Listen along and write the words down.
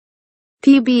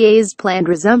PBA's planned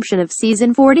resumption of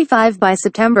Season 45 by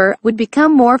September would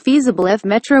become more feasible if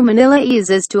Metro Manila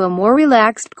eases to a more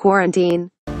relaxed quarantine.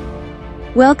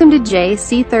 Welcome to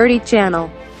JC30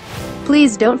 channel.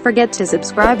 Please don't forget to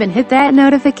subscribe and hit that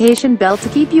notification bell to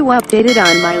keep you updated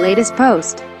on my latest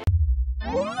post.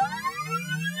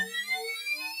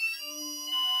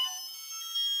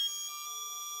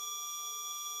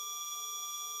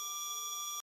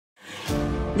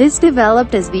 This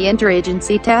developed as the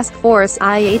Interagency Task Force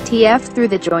IATF through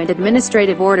the joint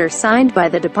administrative order signed by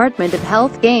the Department of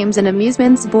Health, Games and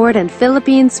Amusements Board and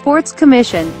Philippine Sports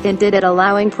Commission, hinted at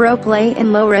allowing pro play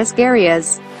in low-risk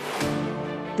areas.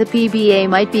 The PBA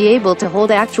might be able to hold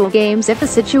actual games if the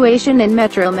situation in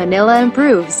Metro Manila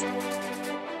improves.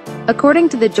 According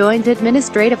to the Joint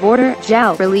Administrative Order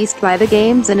 (JAO) released by the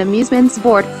Games and Amusements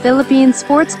Board, Philippine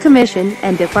Sports Commission,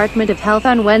 and Department of Health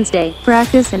on Wednesday,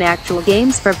 practice and actual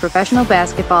games for professional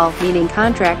basketball, meaning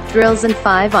contract drills and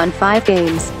 5-on-5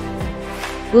 games,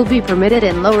 will be permitted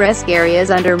in low-risk areas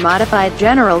under Modified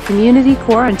General Community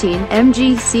Quarantine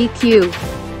 (MGCQ).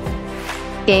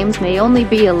 Games may only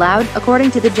be allowed,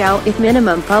 according to the JAO, if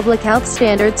minimum public health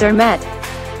standards are met.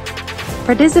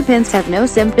 Participants have no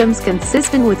symptoms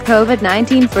consistent with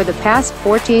COVID-19 for the past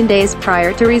 14 days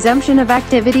prior to resumption of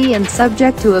activity and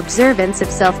subject to observance of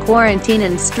self-quarantine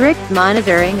and strict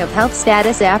monitoring of health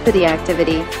status after the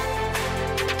activity.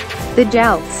 The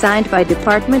JAO, signed by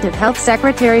Department of Health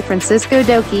Secretary Francisco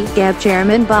Doki, GAB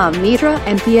Chairman Bob Mitra,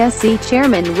 and PSC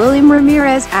Chairman William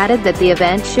Ramirez, added that the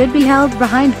event should be held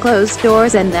behind closed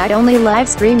doors and that only live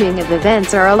streaming of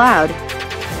events are allowed.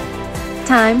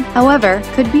 Time, however,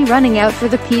 could be running out for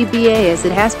the PBA as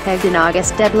it has pegged an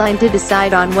August deadline to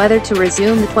decide on whether to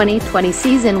resume the 2020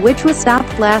 season, which was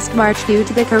stopped last March due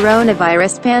to the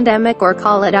coronavirus pandemic, or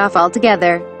call it off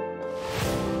altogether.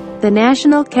 The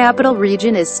National Capital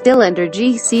Region is still under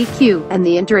GCQ, and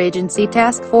the Interagency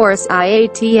Task Force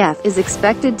IATF is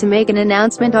expected to make an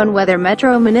announcement on whether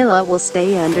Metro Manila will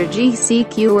stay under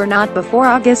GCQ or not before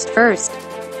August 1st.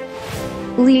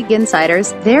 League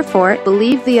insiders, therefore,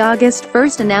 believe the August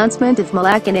 1st announcement of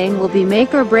Malacanang will be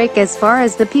make or break as far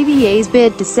as the PBA's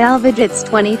bid to salvage its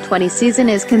 2020 season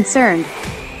is concerned.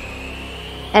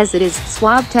 As it is,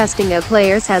 swab testing of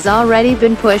players has already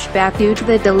been pushed back due to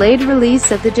the delayed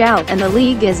release of the JAO, and the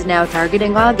league is now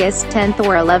targeting August 10th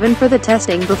or 11th for the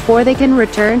testing before they can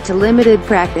return to limited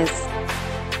practice.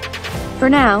 For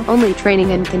now, only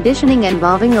training and conditioning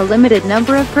involving a limited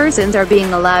number of persons are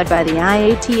being allowed by the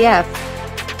IATF.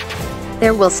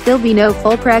 There will still be no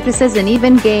full practices and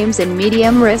even games in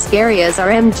medium-risk areas are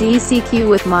MGCQ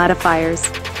with modifiers.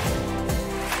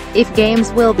 If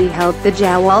games will be held, the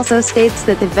JAO also states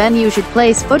that the venue should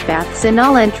place footbaths in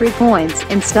all entry points,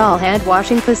 install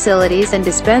hand-washing facilities and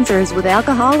dispensers with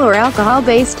alcohol or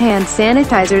alcohol-based hand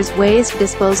sanitizers, waste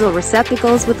disposal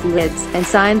receptacles with lids, and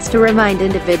signs to remind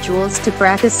individuals to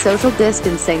practice social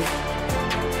distancing.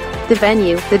 The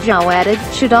venue, the JAO added,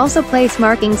 should also place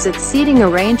markings at seating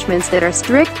arrangements that are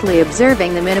strictly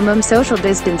observing the minimum social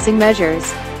distancing measures,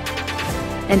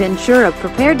 and ensure a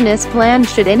preparedness plan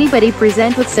should anybody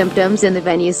present with symptoms in the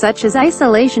venue, such as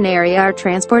isolation area or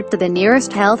transport to the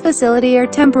nearest health facility or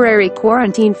temporary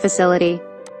quarantine facility.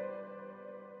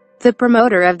 The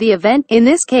promoter of the event, in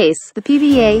this case, the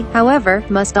PBA, however,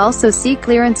 must also seek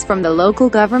clearance from the local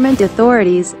government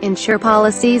authorities, ensure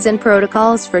policies and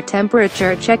protocols for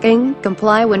temperature checking,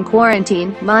 comply when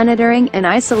quarantine, monitoring, and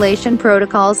isolation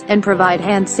protocols, and provide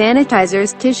hand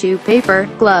sanitizers, tissue paper,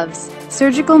 gloves,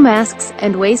 surgical masks,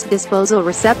 and waste disposal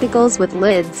receptacles with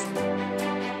lids.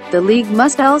 The league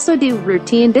must also do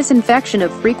routine disinfection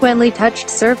of frequently touched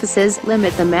surfaces,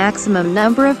 limit the maximum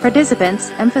number of participants,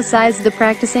 emphasize the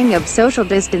practicing of social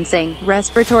distancing,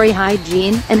 respiratory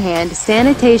hygiene, and hand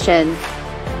sanitation,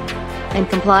 and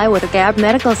comply with the GAB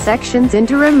medical section's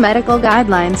interim medical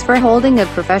guidelines for holding of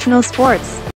professional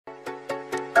sports.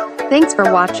 Thanks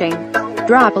for watching.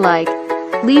 Drop a like,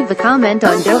 leave a comment,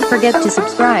 and don't forget to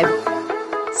subscribe.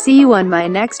 See you on my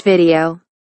next video.